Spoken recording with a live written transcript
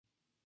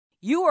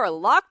You are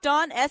Locked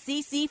On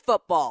SEC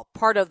Football,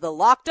 part of the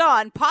Locked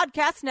On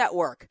Podcast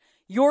Network,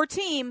 your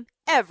team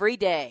every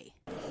day.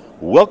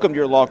 Welcome to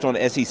your Locked On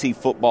SEC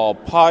Football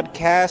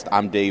podcast.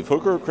 I'm Dave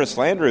Hooker. Chris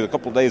Landry, a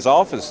couple of days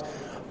off, is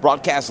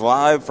broadcast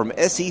live from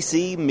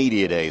SEC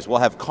Media Days. We'll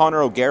have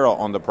Connor O'Gara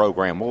on the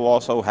program. We'll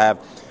also have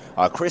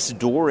Chris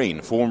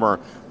Doering, former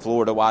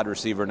Florida wide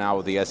receiver, now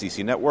with the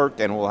SEC Network.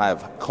 And we'll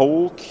have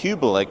Cole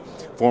Cubelic,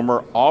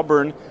 former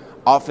Auburn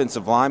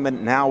offensive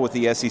lineman, now with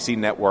the SEC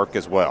Network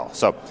as well.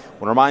 So I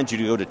want to remind you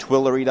to go to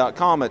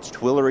Twillory.com. That's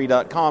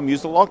Twillory.com.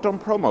 Use the Locked On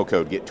promo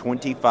code. Get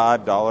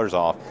 $25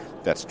 off.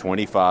 That's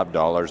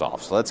 $25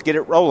 off. So let's get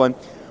it rolling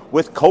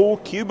with Cole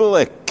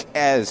Cubelic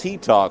as he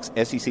talks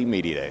SEC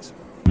Media Days.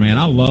 Man,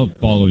 I love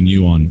following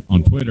you on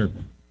Twitter.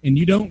 And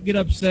you don't get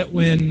upset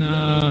when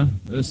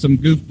some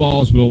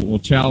goofballs will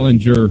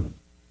challenge your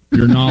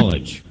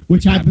knowledge.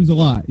 Which happens a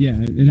lot.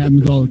 Yeah, it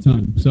happens all the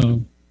time.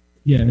 So,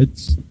 yeah,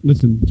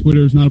 listen,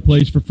 Twitter is not a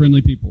place for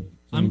friendly people.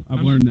 So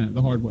I've learned that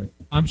the hard way.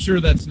 I'm sure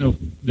there's no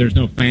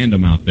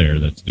fandom out there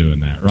that's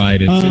doing that,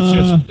 right? It's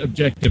just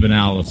objective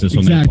analysis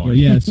on that part. Exactly,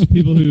 yes.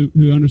 People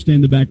who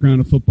understand the background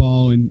of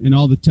football and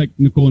all the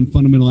technical and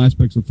fundamental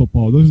aspects of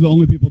football. Those are the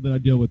only people that I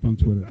deal with on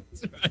Twitter.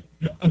 That's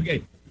right.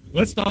 Okay,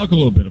 let's talk a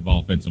little bit of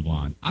offensive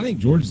line. I think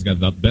Georgia's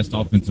got the best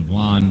offensive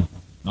line,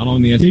 not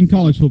only in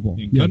college football.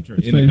 In the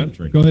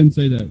country. Go ahead and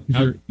say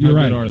that. You're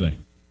right. How good are they?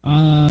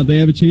 They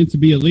have a chance to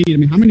be elite. I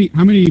mean,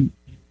 how many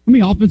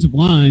offensive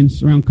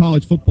lines around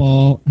college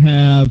football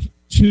have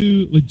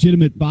two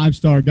legitimate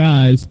five-star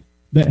guys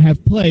that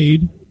have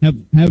played,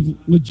 have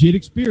legit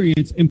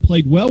experience and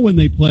played well when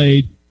they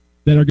played,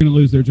 that are going to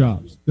lose their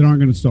jobs, that aren't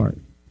going to start?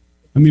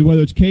 I mean,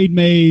 whether it's Cade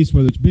Mays,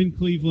 whether it's Ben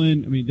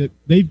Cleveland, I mean,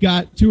 they've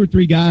got two or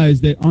three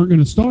guys that aren't going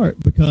to start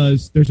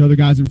because there's other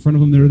guys in front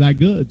of them that are that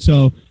good.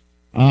 So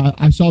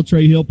I saw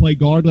Trey Hill play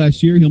guard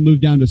last year. He'll move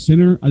down to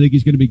center. I think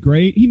he's going to be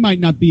great. He might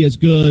not be as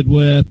good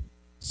with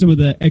some of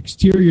the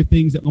exterior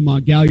things that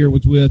Lamont Gallier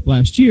was with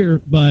last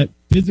year, but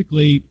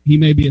physically he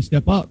may be a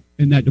step up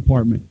in that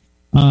department.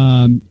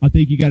 I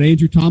think you got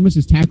Andrew Thomas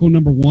as tackle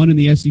number 1 in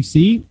the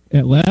SEC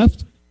at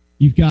left.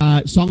 You've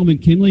got Solomon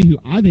Kinley, who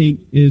I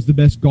think is the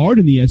best guard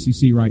in the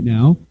SEC right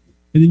now.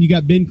 And then you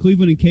got Ben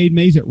Cleveland and Cade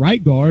Mays at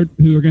right guard,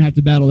 who are going to have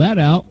to battle that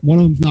out. One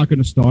of them's not going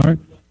to start.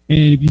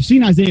 And if you've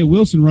seen Isaiah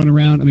Wilson run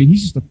around, I mean,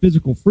 he's just a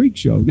physical freak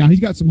show. Now, he's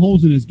got some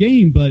holes in his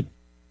game, but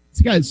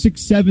this guy is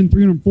 6'7",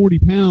 340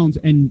 pounds,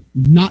 and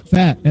not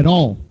fat at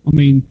all. I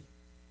mean,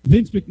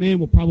 Vince McMahon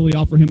will probably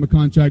offer him a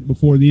contract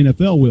before the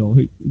NFL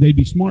will. They'd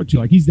be smart to.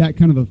 Like, he's that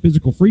kind of a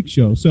physical freak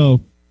show. So,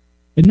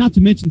 and not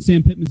to mention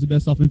Sam Pittman's the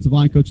best offensive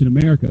line coach in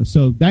America.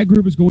 So that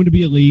group is going to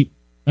be elite.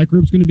 That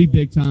group's going to be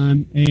big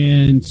time.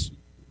 And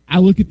I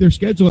look at their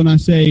schedule and I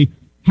say,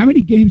 how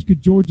many games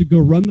could Georgia go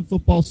run the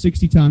football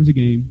 60 times a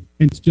game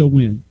and still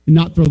win and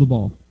not throw the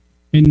ball?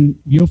 And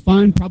you'll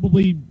find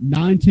probably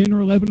 9, 10,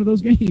 or 11 of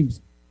those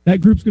games. That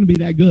group's going to be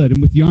that good.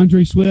 And with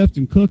DeAndre Swift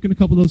and Cook and a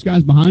couple of those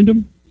guys behind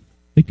them,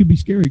 they could be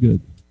scary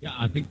good. Yeah,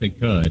 I think they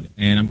could.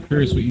 And I'm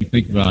curious what you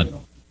think about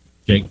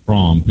Jake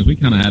Fromm, because we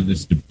kind of have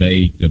this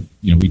debate of,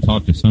 we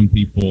talk to some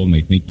people and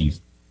they think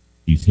he's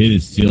hit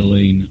his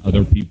ceiling.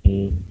 Other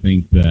people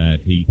think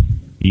that he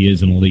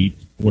is an elite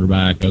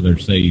quarterback.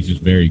 Others say he's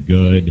just very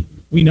good.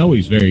 We know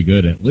he's very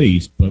good at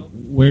least, but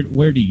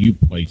where do you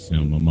place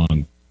him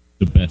among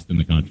the best in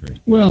the country?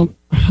 Well,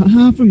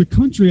 from the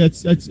country, I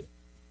hadn't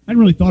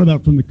really thought about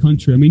it from the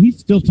country. I mean, he's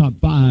still top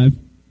 5.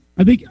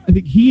 I think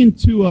he and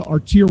Tua are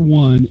tier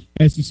 1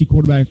 SEC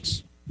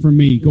quarterbacks for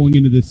me going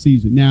into this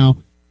season. Now,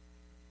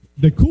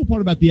 the cool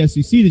part about the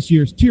SEC this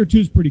year is tier 2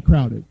 is pretty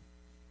crowded.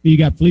 You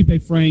got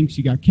Felipe Franks,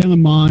 you got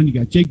Kellen Mond, you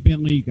got Jake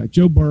Bentley, you got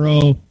Joe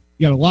Burrow.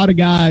 You got a lot of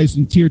guys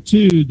in tier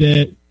 2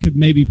 that could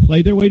maybe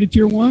play their way to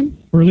tier 1,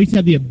 or at least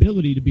have the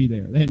ability to be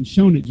there. They hadn't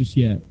shown it just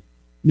yet.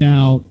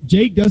 Now,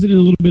 Jake does it in a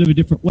little bit of a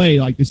different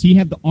way. Like, does he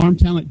have the arm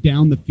talent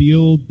down the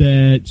field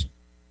that,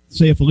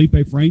 say, a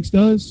Felipe Franks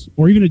does,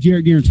 or even a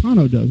Jarrett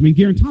Guarantano does? I mean,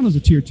 Guarantano's a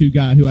tier 2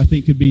 guy who I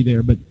think could be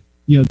there, but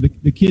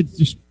the kid's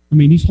just, I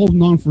mean, he's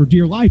holding on for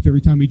dear life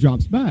every time he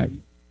drops back.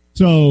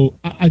 So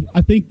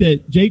I think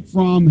that Jake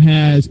Fromm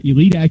has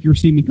elite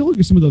accuracy. I mean, go look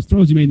at some of those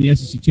throws he made in the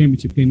SEC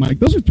championship game. Like,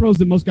 those are throws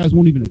that most guys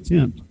won't even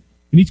attempt,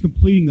 and he's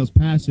completing those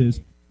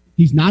passes.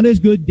 He's not as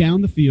good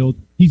down the field.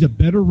 He's a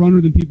better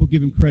runner than people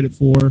give him credit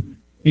for,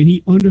 and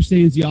he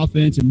understands the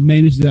offense and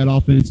manages that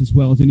offense as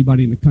well as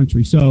anybody in the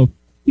country. So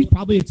he's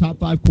probably a top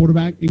 5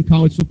 quarterback in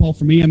college football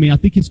for me. I mean, I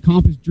think his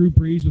comp is Drew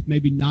Brees with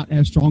maybe not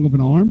as strong of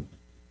an arm,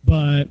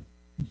 but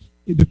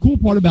the cool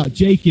part about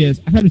Jake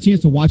is I've had a chance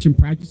to watch him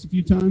practice a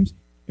few times.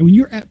 And when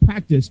you're at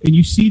practice and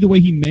you see the way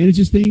he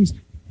manages things,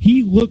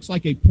 he looks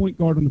like a point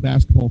guard on the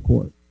basketball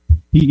court.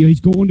 He's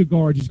going to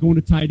guards, he's going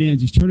to tight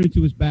ends, he's turning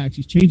to his backs,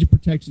 he's changing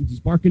protections, he's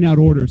barking out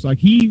orders. Like,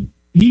 he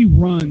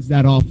runs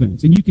that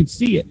offense, and you can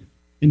see it.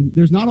 And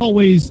there's not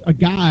always a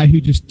guy who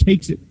just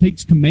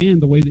takes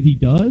command the way that he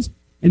does,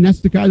 and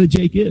that's the guy that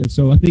Jake is.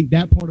 So I think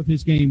that part of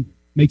his game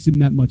makes him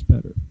that much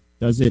better.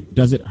 Does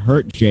it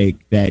hurt Jake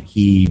that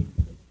he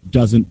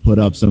doesn't put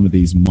up some of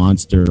these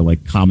monster,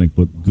 like, comic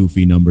book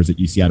goofy numbers that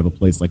you see out of a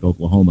place like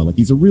Oklahoma. Like,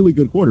 he's a really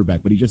good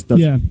quarterback, but he just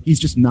doesn't. Yeah. He's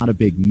just not a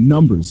big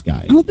numbers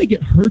guy. I don't think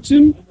it hurts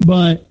him,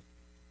 but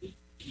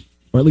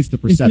or at least the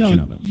perception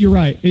of him. You're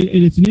right, and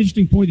it's an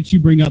interesting point that you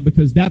bring up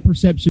because that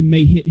perception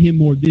may hit him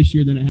more this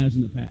year than it has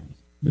in the past.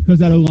 Because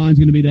that O-line is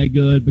going to be that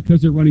good,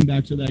 because their running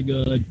backs are that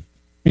good,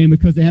 and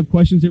because they have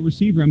questions at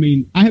receiver. I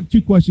mean, I have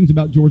 2 questions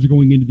about Georgia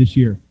going into this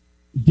year.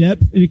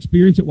 Depth and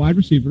experience at wide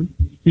receiver,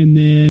 and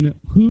then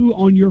who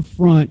on your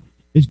front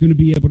is going to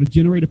be able to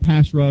generate a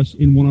pass rush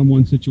in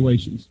one-on-one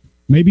situations.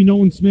 Maybe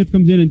Nolan Smith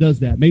comes in and does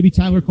that. Maybe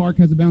Tyler Clark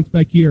has a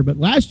bounce-back year, but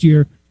last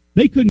year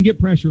they couldn't get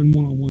pressure in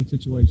one-on-one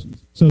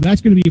situations. So that's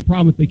going to be a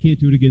problem if they can't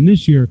do it again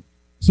this year.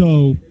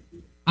 So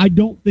I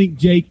don't think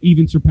Jake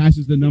even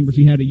surpasses the numbers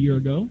he had a year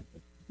ago,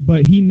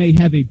 but he may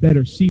have a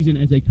better season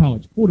as a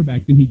college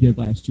quarterback than he did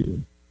last year.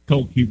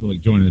 Colt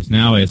Kubelik joining us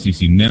now,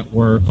 SEC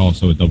Network,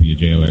 also at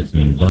WJOX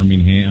in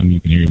Birmingham. You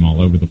can hear him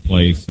all over the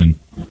place. And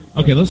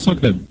okay, let's go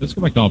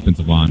back to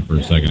offensive line for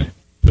a second.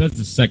 That's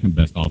the second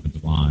best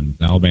offensive line.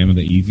 Is Alabama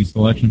the easy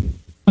selection?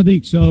 I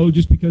think so,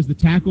 just because the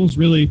tackles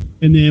really,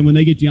 and then when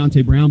they get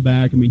Deontay Brown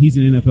back, I mean, he's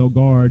an NFL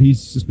guard.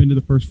 He's suspended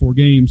the first 4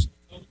 games.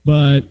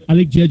 But I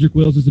think Jedrick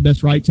Wills is the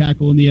best right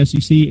tackle in the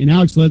SEC, and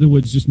Alex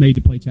Leatherwood's just made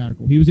to play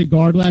tackle. He was at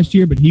guard last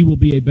year, but he will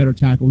be a better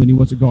tackle than he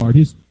was at guard.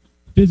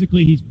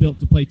 Physically, he's built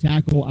to play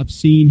tackle. I've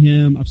seen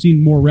him. I've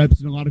seen more reps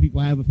than a lot of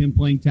people have of him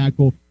playing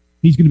tackle.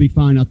 He's going to be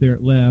fine out there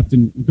at left.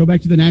 And go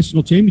back to the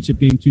national championship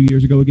game 2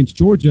 years ago against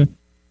Georgia.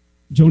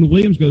 Jonah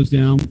Williams goes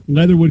down.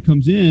 Leatherwood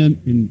comes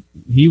in, and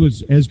he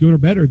was as good or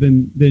better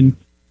than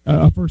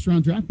a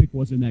first-round draft pick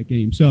was in that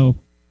game. So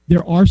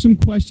there are some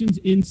questions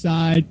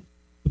inside,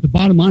 but the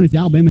bottom line is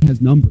Alabama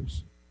has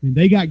numbers. And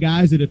they got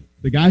guys that if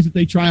the guys that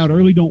they try out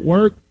early don't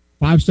work,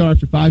 5-star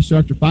after 5-star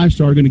after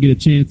 5-star are going to get a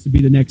chance to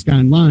be the next guy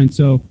in line.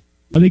 So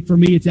I think for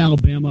me, it's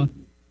Alabama.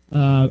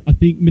 I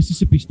think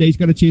Mississippi State's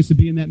got a chance to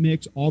be in that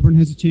mix. Auburn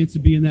has a chance to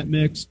be in that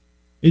mix.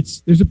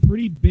 There's a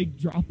pretty big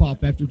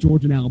drop-off after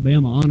Georgia and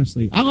Alabama,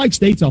 honestly. I like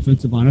State's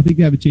offensive line. I think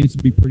they have a chance to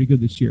be pretty good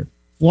this year.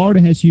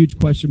 Florida has huge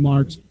question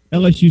marks.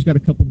 LSU's got a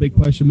couple big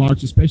question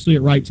marks, especially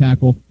at right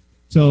tackle.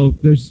 So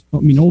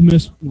Ole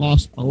Miss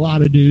lost a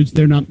lot of dudes.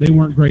 They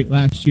weren't great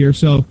last year.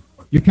 So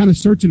you're kind of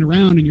searching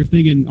around and you're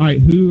thinking, all right,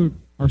 who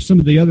are some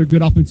of the other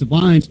good offensive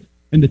lines?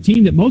 And the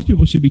team that most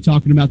people should be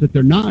talking about that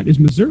they're not is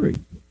Missouri.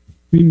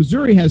 I mean,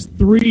 Missouri has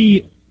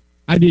 3.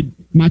 I did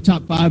my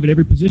top 5 at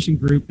every position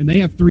group, and they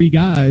have 3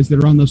 guys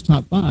that are on those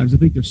top 5s. I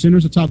think their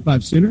center's a top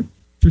 5 center,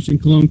 Tristan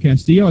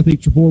Colon-Castillo. I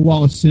think Trevor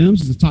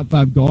Wallace-Sims is a top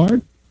 5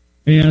 guard,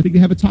 and I think they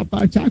have a top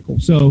 5 tackle.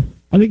 So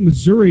I think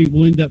Missouri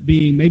will end up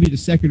being maybe the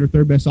second or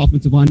third best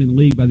offensive line in the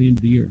league by the end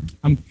of the year.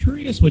 I'm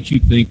curious what you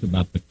think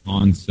about the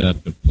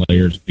concept of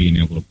players being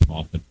able to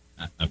profit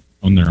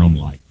on their own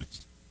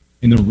likeness.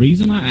 And the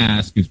reason I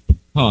ask is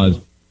because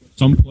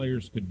some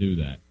players could do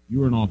that.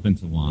 You're an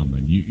offensive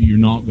lineman. You're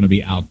not going to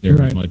be out there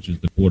as much as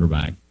the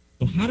quarterback.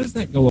 So how does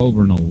that go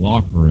over in a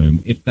locker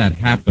room if that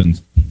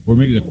happens, where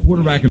maybe the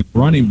quarterback and the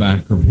running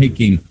back are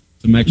making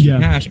some extra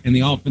cash and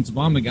the offensive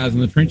lineman guys in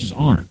the trenches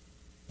aren't?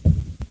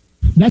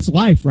 That's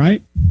life,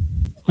 right?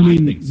 I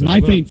mean,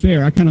 life ain't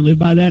fair. I kind of live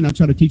by that, and I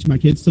try to teach my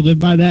kids to live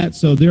by that.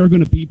 So there are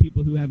going to be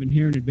people who have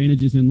inherent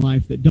advantages in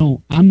life that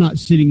don't. I'm not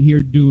sitting here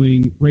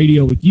doing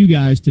radio with you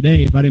guys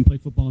today if I didn't play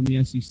football in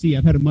the SEC.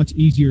 I've had a much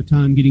easier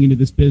time getting into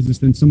this business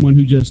than someone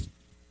who just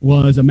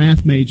was a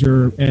math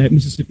major at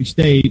Mississippi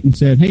State and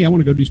said, hey, I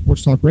want to go do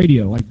sports talk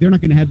radio. Like, they're not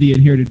going to have the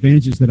inherent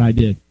advantages that I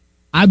did.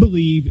 I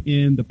believe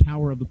in the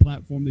power of the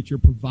platform that you're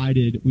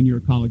provided when you're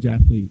a college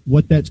athlete,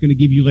 what that's going to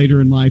give you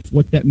later in life,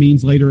 what that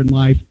means later in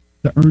life,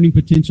 the earning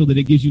potential that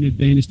it gives you an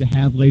advantage to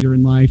have later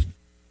in life.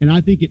 And I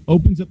think it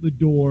opens up the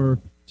door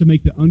to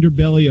make the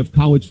underbelly of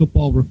college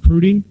football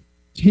recruiting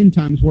 10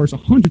 times worse,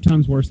 100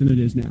 times worse than it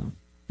is now.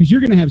 Because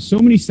you're going to have so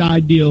many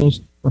side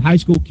deals for high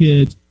school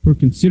kids who are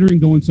considering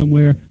going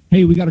somewhere.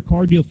 Hey, we got a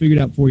car deal figured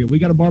out for you. We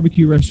got a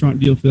barbecue restaurant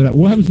deal figured out.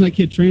 What happens when that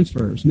kid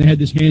transfers? And they had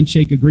this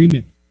handshake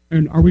agreement.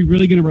 And are we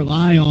really going to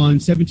rely on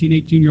 17,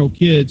 18-year-old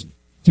kids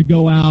to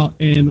go out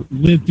and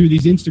live through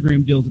these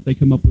Instagram deals that they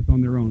come up with on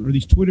their own, or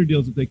these Twitter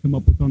deals that they come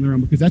up with on their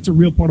own? Because that's a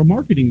real part of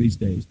marketing these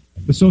days.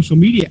 The social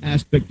media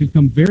aspect can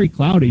become very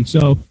cloudy.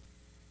 So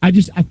I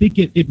think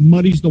it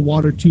muddies the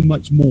water too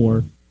much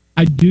more.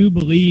 I do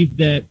believe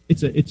that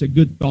it's a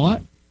good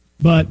thought,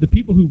 but the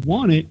people who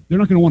want it, they're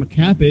not going to want to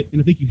cap it, and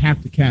I think you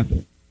have to cap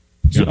it.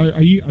 So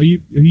are you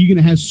going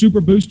to have Super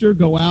Booster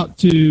go out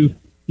to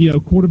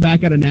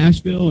quarterback out of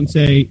Nashville and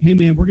say, hey,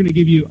 man, we're going to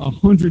give you a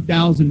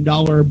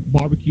 $100,000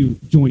 barbecue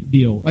joint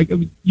deal? Like,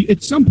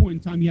 at some point in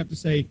time, you have to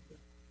say,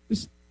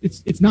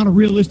 it's not a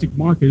realistic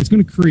market. It's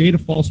going to create a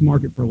false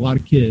market for a lot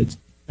of kids.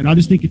 And I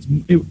just think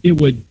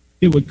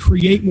it would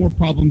create more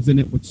problems than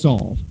it would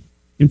solve.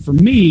 And for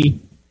me,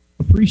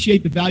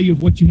 appreciate the value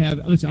of what you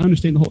have. Listen, I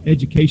understand the whole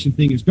education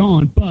thing is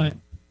gone, but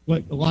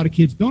what a lot of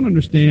kids don't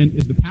understand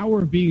is the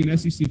power of being an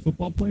SEC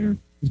football player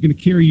is going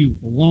to carry you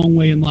a long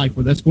way in life,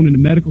 whether that's going into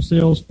medical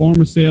sales,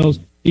 pharma sales,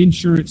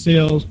 insurance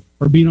sales,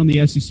 or being on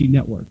the SEC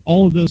network.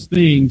 All of those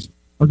things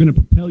are going to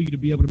propel you to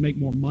be able to make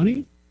more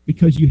money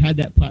because you had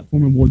that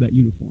platform and wore that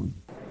uniform.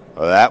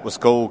 That was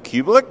Cole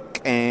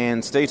Cubelic,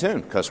 and stay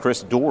tuned because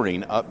Chris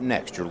Doering up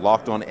next. You're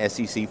Locked On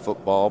SEC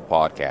Football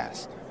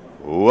Podcast.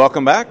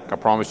 Welcome back. I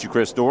promised you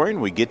Chris Doering.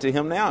 We get to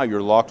him now.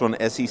 You're Locked On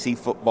SEC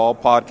Football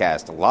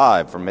Podcast,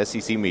 live from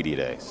SEC Media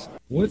Days.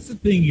 What's the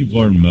thing you've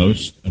learned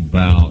most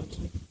about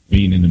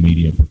being in the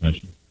media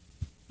profession?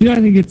 I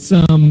think it's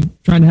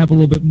trying to have a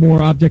little bit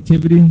more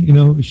objectivity,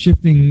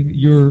 shifting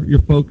your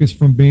focus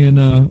from being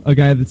a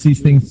guy that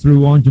sees things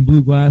through orange and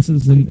blue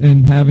glasses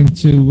and having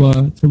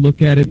to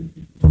look at it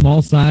from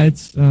all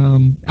sides.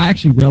 I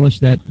actually relish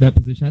that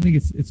position. I think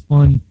it's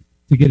fun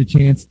to get a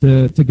chance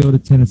to go to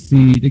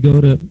Tennessee, to go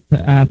to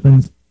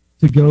Athens,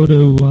 to go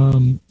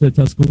to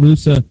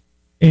Tuscaloosa,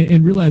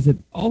 and realize that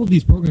all of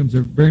these programs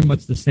are very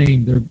much the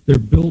same. They're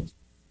built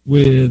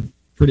with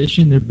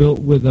tradition. They're built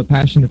with a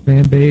passionate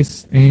fan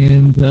base,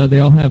 and they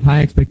all have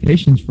high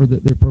expectations for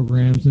their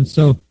programs. And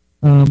so,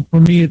 for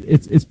me,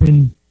 it's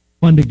been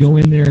fun to go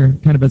in there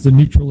kind of as a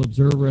neutral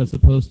observer as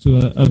opposed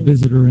to a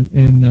visitor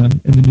in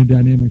the new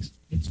dynamics.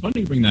 It's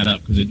funny you bring that up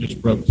because it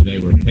just broke today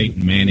where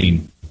Peyton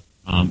Manning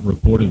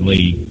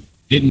reportedly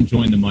didn't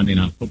join the Monday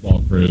Night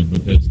Football crew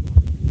because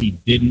he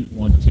didn't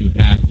want to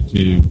have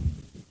to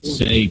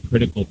say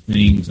critical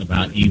things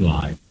about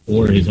Eli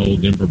or his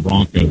old Denver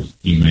Broncos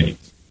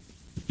teammates.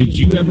 Did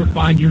you ever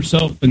find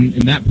yourself in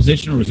that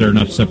position, or was there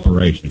enough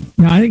separation?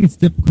 I think it's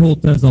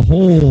difficult as a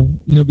whole,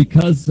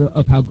 because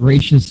of how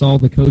gracious all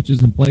the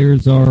coaches and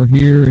players are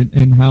here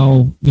and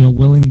how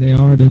willing they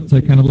are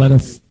to kind of let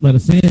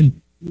us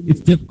in. It's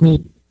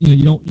difficult.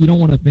 You don't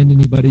want to offend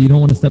anybody. You don't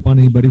want to step on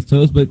anybody's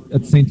toes, but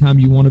at the same time,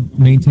 you want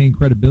to maintain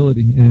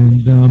credibility.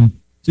 And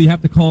so you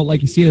have to call it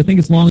like you see it. I think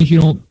as long as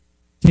you don't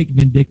take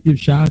vindictive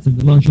shots, and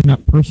as long as you're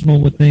not personal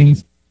with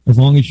things, as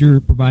long as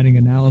you're providing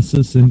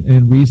analysis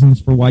and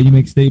reasons for why you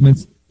make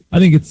statements, I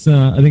think it's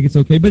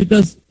okay. But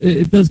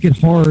it does get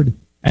hard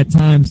at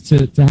times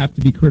to have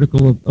to be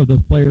critical of the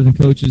players and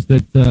coaches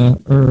that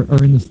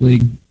are in this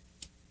league.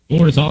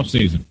 Florida's off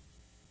season.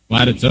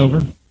 Glad it's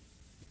over.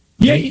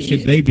 Yeah,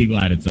 should they be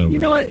glad it's over? You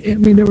know what? I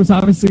mean, there was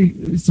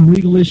obviously some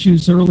legal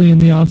issues early in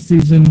the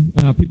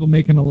offseason, people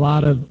making a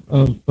lot of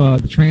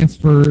the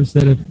transfers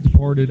that have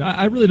departed.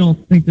 I really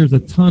don't think there's a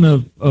ton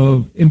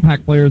of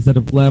impact players that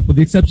have left, with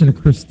the exception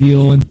of Chris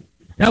Steele. And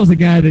that was a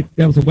guy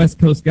that was a West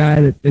Coast guy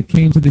that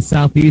came to the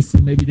Southeast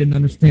and maybe didn't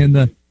understand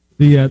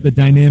the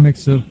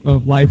dynamics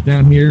of life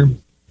down here.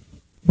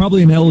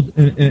 Probably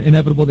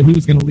inevitable that he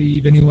was going to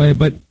leave anyway.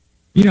 But,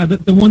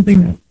 the one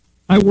thing that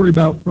I worry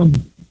about from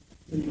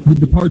the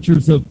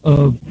departures of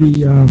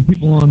the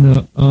people on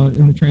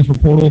in the transfer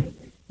portal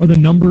are the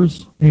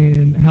numbers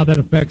and how that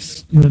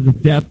affects the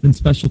depth and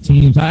special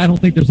teams. I don't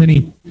think there's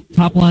any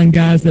top line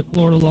guys that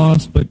Florida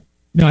lost, but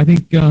I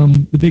think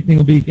the big thing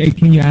will be, hey,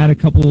 can you add a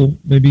couple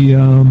maybe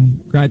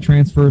grad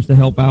transfers to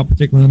help out,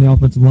 particularly on the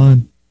offensive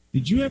line?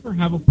 Did you ever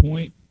have a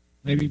point,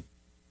 maybe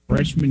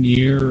freshman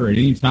year or at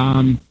any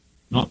time,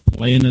 not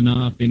playing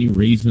enough, any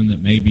reason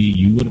that maybe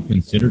you would have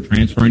considered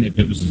transferring if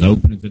it was as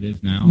open as it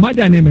is now? My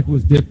dynamic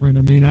was different.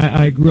 I mean,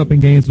 I grew up in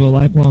Gainesville, a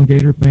lifelong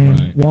Gator fan,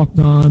 right. Walked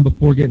on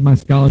before getting my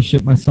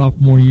scholarship my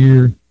sophomore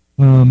year.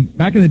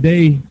 Back in the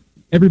day,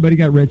 everybody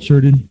got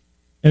redshirted.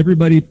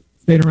 Everybody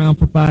stayed around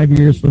for 5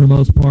 years for the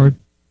most part.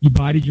 You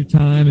bided your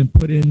time and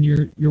put in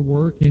your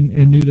work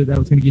and knew that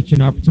was going to get you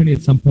an opportunity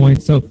at some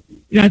point. So,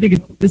 I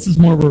think this is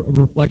more of a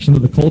reflection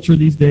of the culture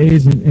these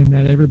days and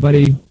that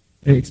everybody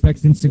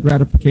expects instant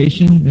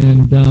gratification,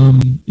 and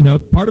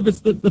part of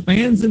it's the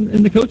fans and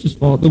the coaches'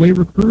 fault. The way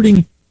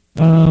recruiting,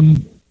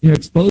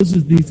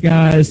 exposes these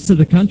guys to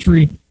the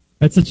country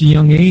at such a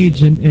young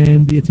age,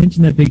 and the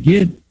attention that they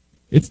get,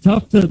 it's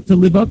tough to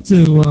live up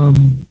to,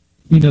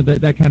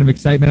 that kind of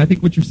excitement. I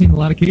think what you're seeing in a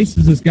lot of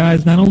cases is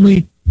guys not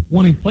only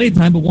wanting play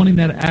time, but wanting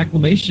that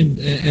acclimation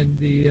and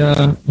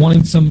the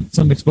wanting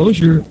some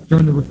exposure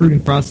during the recruiting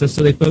process.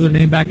 So they throw their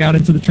name back out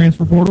into the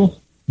transfer portal.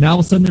 Now all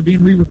of a sudden they're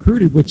being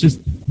re-recruited, which has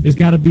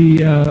got to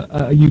be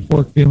a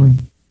euphoric feeling.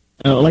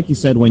 Like you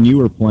said, when you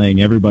were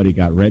playing, everybody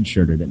got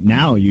redshirted.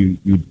 Now you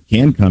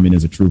can come in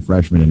as a true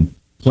freshman and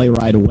play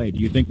right away. Do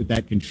you think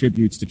that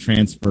contributes to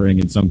transferring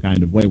in some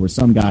kind of way, where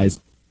some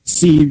guys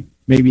see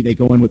maybe they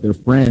go in with their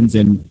friends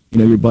and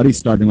your buddy's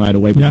starting right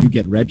away, but you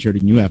get redshirted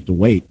and you have to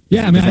wait?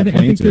 Yeah, I mean, I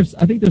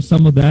think there's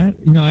some of that.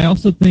 I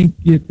also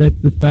think that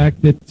the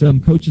fact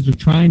that coaches are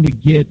trying to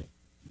get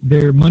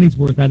their money's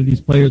worth out of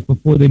these players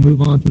before they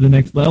move on to the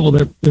next level.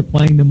 They're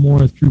playing them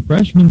more as true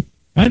freshmen.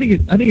 I think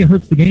it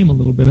hurts the game a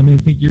little bit. I mean,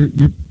 I think you're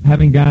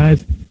having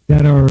guys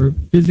that are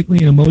physically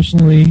and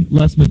emotionally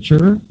less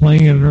mature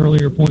playing at an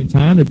earlier point in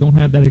time that don't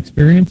have that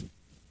experience.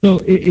 So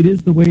it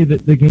is the way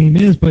that the game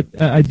is. But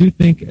I do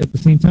think at the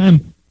same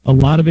time, a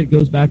lot of it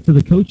goes back to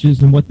the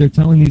coaches and what they're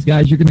telling these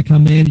guys. You're going to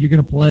come in, you're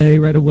going to play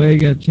right away, you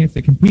got a chance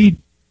to compete.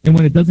 And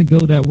when it doesn't go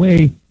that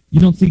way,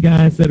 you don't see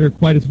guys that are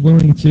quite as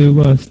willing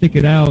to stick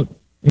it out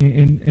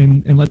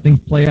and let things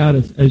play out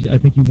as I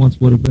think he once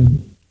would have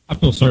been. I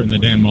feel certain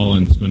that Dan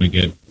Mullen's going to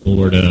get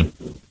Florida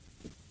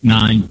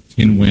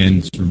 9-10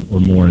 wins or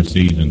more a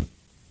season.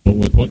 but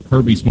with what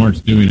Kirby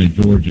Smart's doing in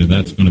Georgia,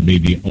 that's going to be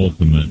the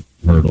ultimate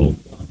hurdle.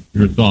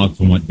 Your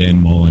thoughts on what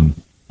Dan Mullen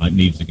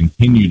needs to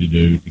continue to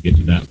do to get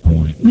to that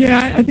point?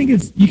 Yeah, I think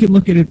you can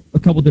look at it a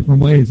couple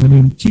different ways. I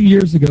mean, 2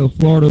 years ago,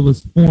 Florida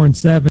was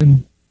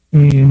 4-7,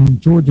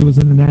 and Georgia was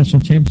in the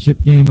national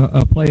championship game,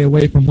 a play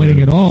away from winning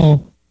it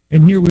all.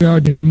 And here we are.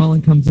 Dan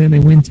Mullen comes in, they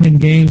win 10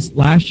 games.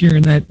 Last year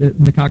in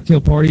the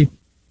cocktail party,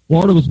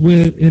 Florida was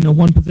in a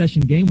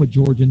one-possession game with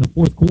Georgia in the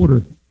fourth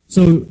quarter.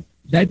 So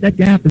that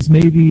gap is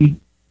maybe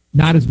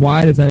not as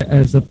wide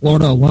as a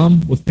Florida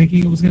alum was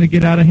thinking it was going to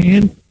get out of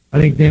hand. I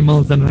think Dan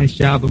Mullen's done a nice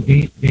job of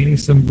gaining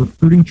some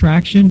recruiting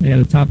traction. They had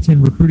a top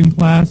 10 recruiting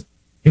class.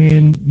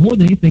 And more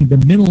than anything, the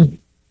mental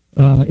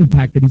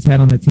impact that he's had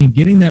on that team,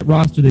 getting that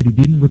roster that he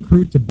didn't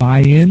recruit to buy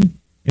in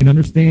and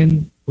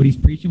understand what he's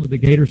preaching with the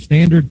Gator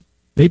standard.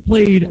 They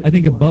played, I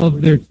think,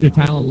 above their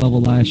talent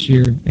level last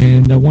year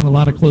and won a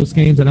lot of close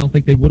games. I don't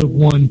think they would have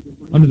won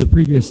under the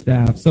previous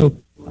staff. So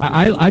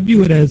I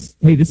view it as,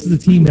 hey, this is a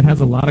team that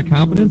has a lot of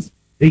confidence.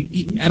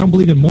 I don't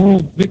believe in moral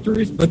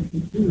victories, but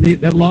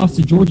that loss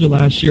to Georgia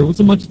last year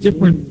was a much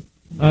different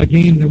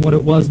game than what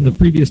it was in the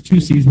previous 2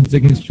 seasons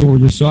against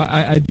Georgia. So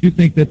I do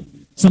think that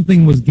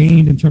something was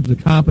gained in terms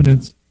of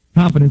confidence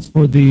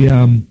for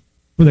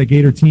that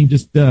Gator team,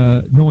 just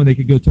knowing they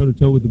could go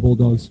toe-to-toe with the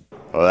Bulldogs.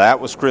 Well, that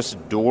was Chris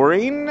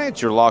Doering.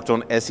 It's your Locked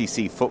On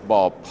SEC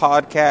Football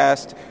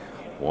podcast.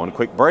 One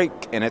quick break,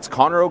 and it's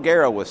Connor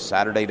O'Gara with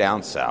Saturday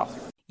Down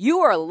South. You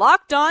are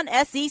Locked On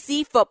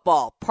SEC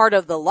Football, part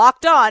of the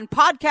Locked On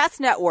Podcast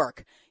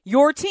Network,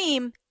 your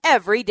team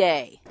every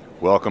day.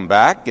 Welcome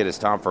back. It is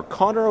time for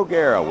Connor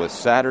O'Gara with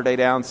Saturday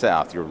Down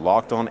South, your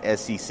Locked On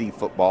SEC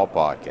Football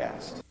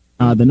podcast.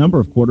 The number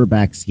of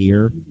quarterbacks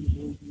here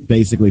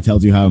basically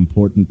tells you how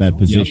important that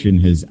position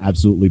has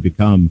absolutely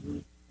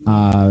become.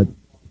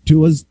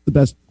 Tua's the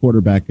best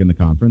quarterback in the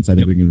conference. I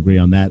think we can agree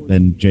on that.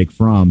 Then Jake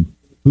Fromm.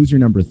 Who's your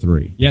number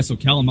 3? Yeah, so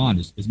Kellen Mond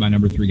is my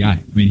number 3 guy.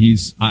 I mean,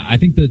 I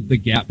think the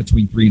gap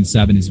between 3 and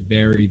 7 is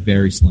very,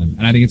 very slim,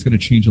 and I think it's going to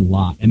change a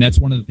lot. And that's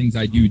one of the things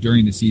I do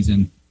during the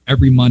season.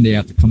 Every Monday I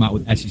have to come out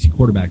with SEC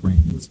quarterback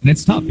rankings, and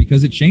it's tough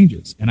because it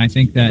changes. And I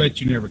think that I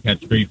bet you never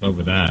catch grief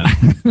over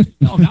that.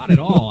 No, not at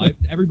all.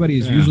 Everybody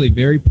is usually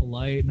very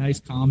polite, nice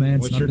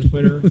comments. What's your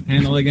Twitter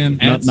handle again?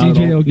 At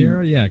CJ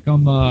O'Gara. Yeah,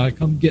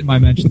 come get my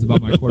mentions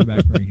about my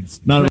quarterback rankings.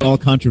 Not at all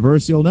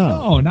controversial, no.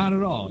 No, not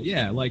at all.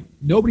 Yeah, like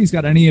nobody's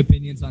got any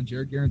opinions on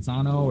Jared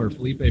Garantano or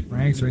Felipe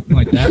Franks or anything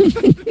like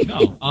that.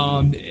 No.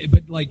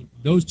 But like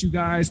those 2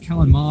 guys,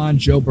 Kellen Mond,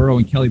 Joe Burrow,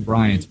 and Kelly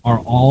Bryant, are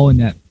all in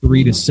that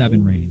 3 to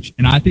 7 range,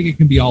 and I think it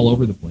can be all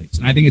over the place.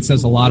 And I think it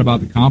says a lot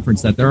about the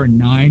conference that there are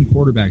 9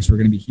 quarterbacks who are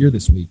going to be here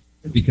this week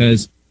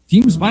because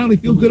teams finally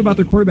feel good about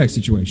their quarterback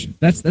situation.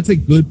 That's a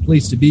good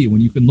place to be when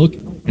you can look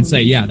and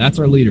say, yeah, that's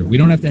our leader. We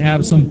don't have to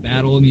have some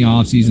battle in the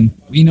offseason.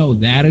 We know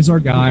that is our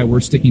guy. We're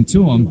sticking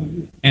to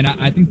him. And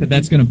I think that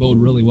that's going to bode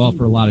really well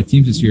for a lot of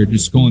teams this year.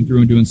 Just going through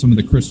and doing some of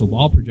the crystal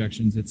ball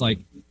projections, it's like,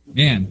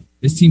 man,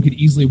 this team could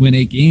easily win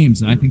 8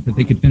 games, and I think that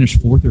they could finish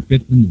 4th or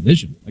 5th in the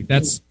division. Like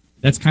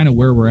that's kind of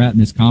where we're at in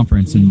this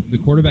conference. And the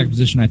quarterback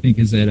position, I think,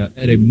 is at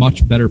a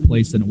much better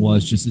place than it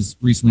was just as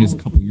recently as a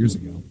couple years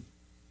ago.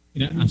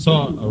 You know, I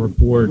saw a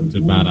report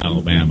about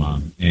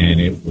Alabama, and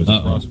it was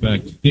a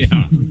prospect. Yeah,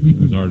 it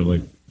was hard to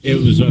believe.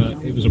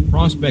 It was a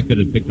prospect that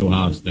had picked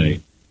Ohio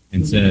State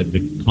and said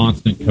the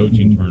constant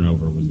coaching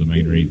turnover was the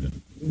main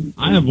reason.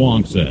 I have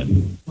long said,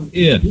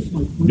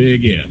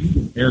 big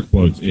if, air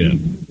quotes if,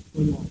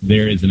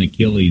 there is an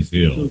Achilles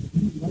heel,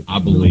 I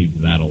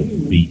believe that'll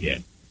be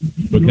it.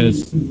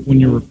 Because when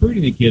you're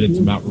recruiting a kid, it's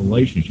about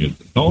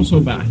relationships. It's also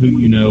about who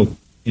you know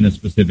in a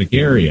specific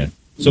area.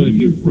 So if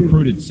you've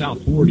recruited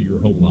South Florida your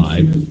whole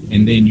life,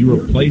 and then you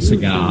replace a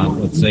guy,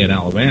 let's say at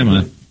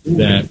Alabama,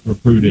 that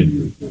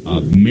recruited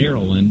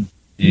Maryland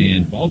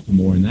and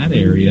Baltimore in that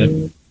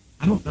area,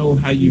 I don't know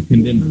how you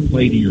can then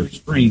play to your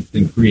strengths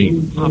and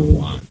create top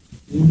line.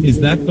 Is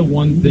that the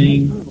one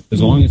thing,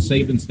 as long as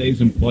Saban stays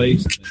in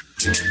place?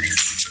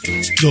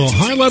 The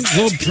Harlem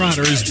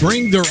Globetrotters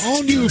bring their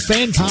all-new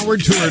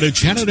fan-powered tour to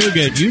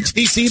Chattanooga at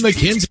UTC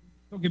McKenzie.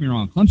 Don't get me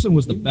wrong, Clemson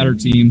was the better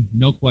team,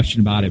 no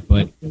question about it.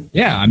 But,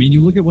 yeah, I mean,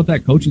 you look at what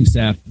that coaching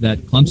staff that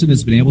Clemson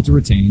has been able to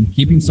retain,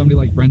 keeping somebody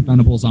like Brent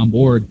Venables on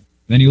board.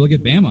 Then you look at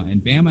Bama,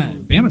 and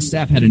Bama's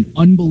staff had an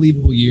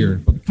unbelievable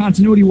year, but the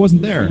continuity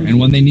wasn't there. And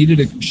when they needed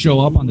to show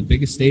up on the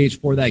biggest stage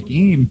for that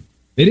game,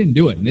 they didn't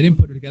do it, and they didn't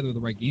put together with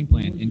the right game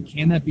plan. And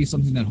can that be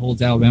something that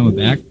holds Alabama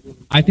back?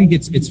 I think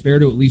it's fair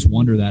to at least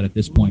wonder that at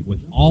this point.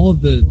 With all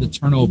of the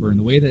turnover and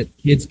the way that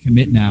kids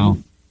commit now,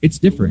 it's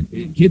different.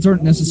 Kids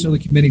aren't necessarily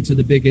committing to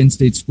the big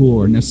in-state school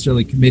or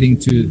necessarily committing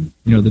to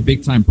the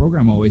big-time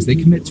program always. They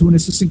commit to an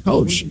assistant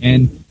coach.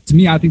 And to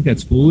me, I think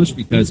that's foolish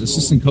because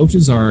assistant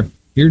coaches are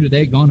here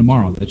today, gone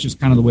tomorrow. That's just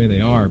kind of the way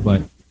they are.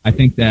 But I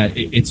think that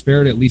it's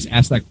fair to at least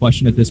ask that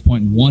question at this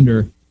point and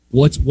wonder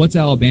what's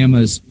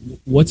Alabama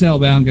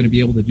going to be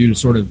able to do to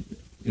sort of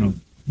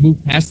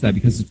move past that,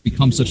 because it's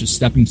become such a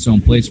stepping stone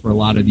place for a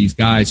lot of these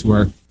guys who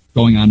are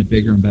going on to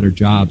bigger and better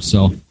jobs.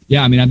 So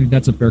yeah, I mean, I think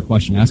that's a fair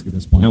question to ask at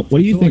this point. Now, what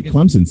do you think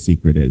Clemson's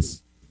secret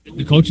is?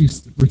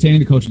 retaining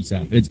the coaching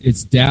staff.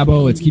 It's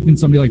Dabo. It's keeping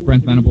somebody like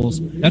Brent Venables.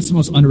 That's the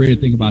most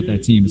underrated thing about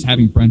that team is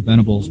having Brent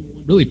Venables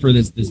really for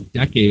this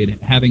decade,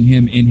 having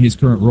him in his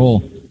current role.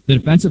 The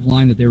defensive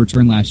line that they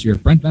returned last year,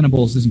 if Brent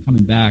Venables isn't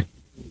coming back,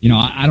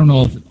 I don't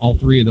know if all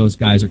three of those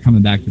guys are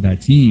coming back to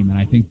that team. And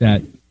I think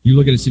that you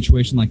look at a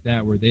situation like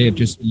that where they have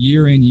just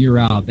year in, year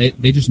out, they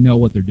just know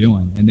what they're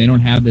doing, and they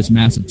don't have this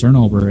massive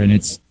turnover, and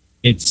it's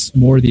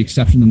more the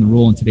exception than the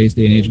rule in today's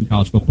day and age in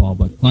college football.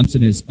 But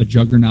Clemson is a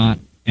juggernaut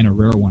and a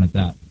rare one at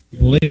that. I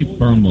believe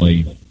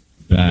firmly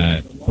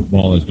that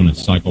football is going to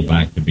cycle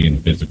back to being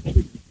physical.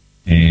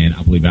 And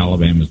I believe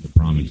Alabama is the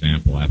prime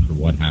example after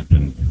what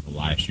happened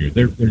last year.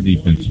 Their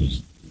defense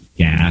was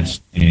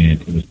gassed,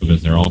 and it was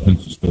because their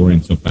offense was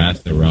scoring so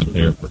fast they were out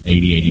there for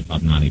 80,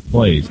 85, 90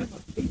 plays.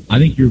 I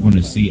think you're going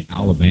to see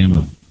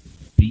Alabama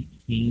beat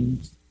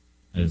teams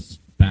as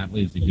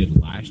badly as they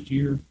did last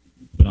year,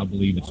 but I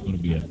believe it's going to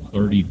be a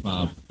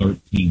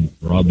 35-13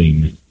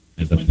 drubbing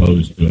as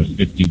opposed to a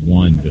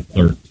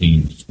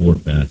 51-13 score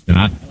fest. And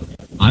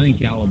I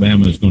think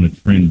Alabama is going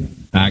to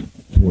trend back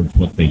towards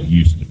what they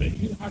used to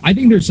be. I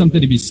think there's something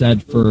to be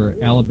said for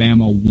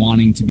Alabama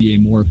wanting to be a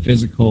more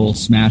physical,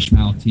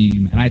 smash-mouth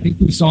team. And I think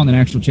we saw in the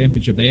national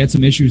championship they had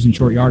some issues in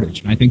short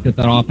yardage. And I think that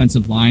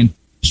offensive line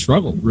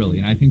struggled, really.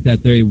 And I think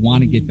that they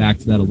want to get back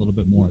to that a little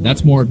bit more.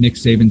 That's more of Nick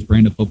Saban's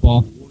brand of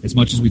football. As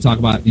much as we talk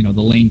about, the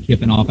Lane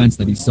Kiffin offense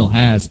that he still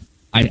has,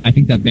 I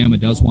think that Bama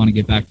does want to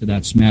get back to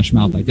that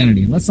smash-mouth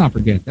identity. And let's not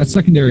forget, that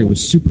secondary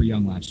was super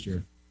young last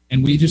year.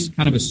 And we just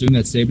kind of assume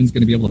that Saban's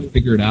going to be able to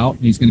figure it out,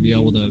 and he's going to be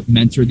able to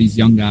mentor these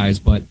young guys.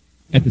 But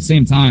at the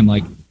same time,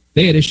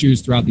 they had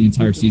issues throughout the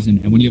entire season.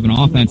 And when you have an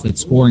offense that's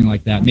scoring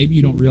like that, maybe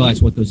you don't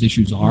realize what those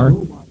issues are.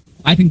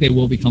 I think they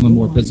will become a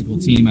more physical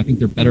team. I think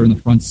they're better in the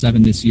front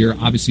seven this year.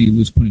 Obviously, you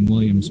lose Quinn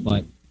Williams,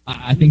 but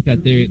I think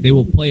that they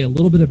will play a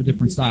little bit of a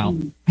different style.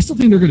 I still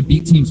think they're going to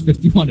beat teams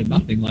 51-0.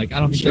 I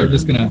don't think they're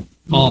just going to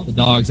call up the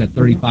dogs at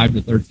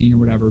 35-13 or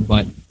whatever.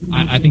 But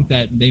I think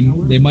that they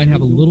might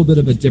have a little bit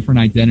of a different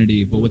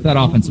identity. But with that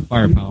offensive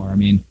firepower,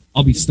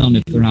 I'll be stunned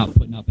if they're not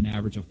putting up an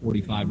average of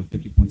 45 to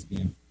 50 points a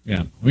game.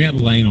 Yeah, we had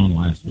Lane on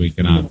last week,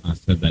 and I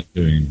said that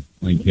to him,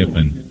 Lane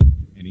Kiffin,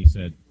 and he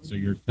said, "So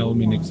you're telling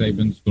me Nick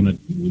Saban's going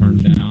to turn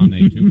down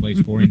a two-play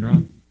scoring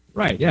drive?"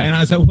 Right. Yeah. And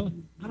I said, "Well,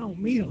 I don't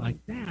mean it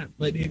like that,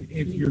 but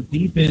if your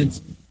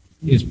defense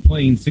is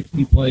playing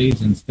 60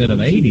 plays instead of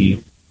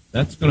 80,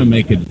 that's going to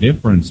make a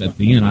difference at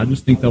the end. I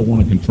just think they'll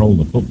want to control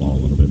the football a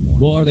little bit more."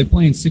 Well, are they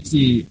playing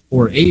 60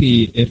 or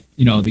 80 if,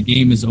 the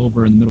game is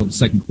over in the middle of the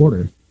second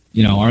quarter?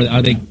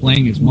 Are they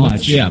playing as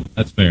much? Yeah,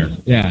 that's fair.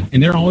 Yeah.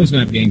 And they're always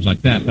going to have games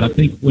like that, but I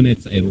think when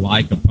it's a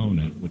like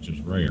opponent, which is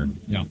rare,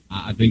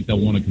 I think they'll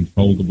want to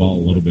control the ball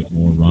a little bit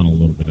more, run a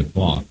little bit of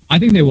clock. I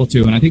think they will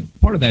too, and I think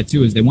part of that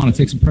too is they want to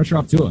take some pressure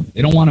off Tua.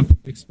 They don't want to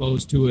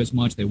expose Tua as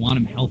much. They want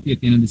him healthy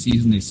at the end of the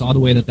season. They saw the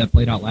way that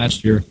played out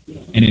last year,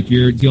 and if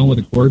you're dealing with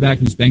a quarterback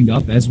who's banged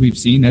up, as we've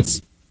seen,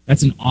 that's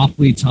an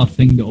awfully tough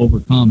thing to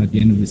overcome at the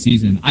end of the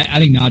season. I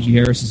think Najee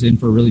Harris is in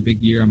for a really big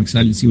year. I'm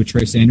excited to see what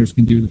Trey Sanders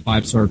can do, the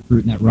 5-star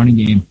recruit in that running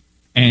game,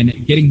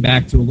 and getting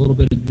back to a little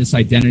bit of this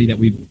identity that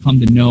we've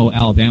come to know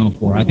Alabama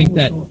for. I think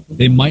that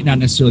they might not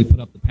necessarily put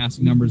up the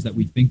passing numbers that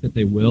we think that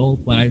they will,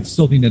 but I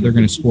still think that they're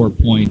going to score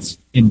points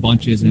in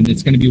bunches, and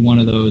it's going to be one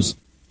of those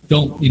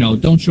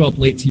don't show up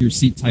late to your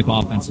seat type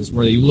offenses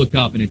where you look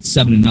up and it's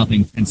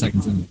 7-0, 10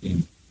 seconds in the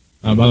game.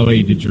 By the way,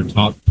 you did your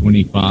top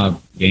 25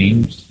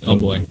 games for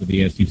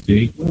the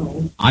SEC.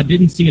 I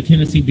didn't see a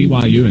Tennessee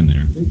BYU in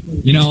there.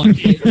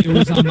 It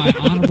was on my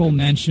honorable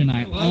mention.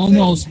 I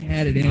almost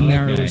had it in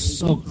there. It was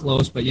so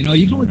close. But, you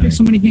can only pick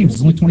so many games.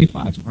 It's only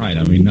 25. Right.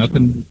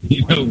 Nothing,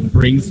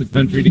 brings the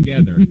country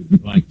together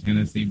like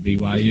Tennessee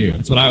BYU.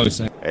 That's what I always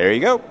say. There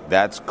you go.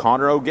 That's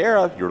Connor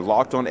O'Gara, your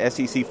Locked On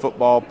SEC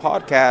Football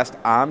podcast.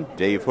 I'm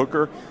Dave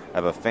Hooker.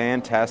 Have a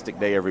fantastic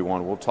day,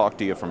 everyone. We'll talk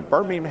to you from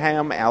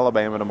Birmingham,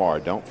 Alabama tomorrow.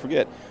 Don't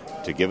forget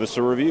to give us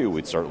a review.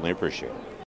 We'd certainly appreciate it.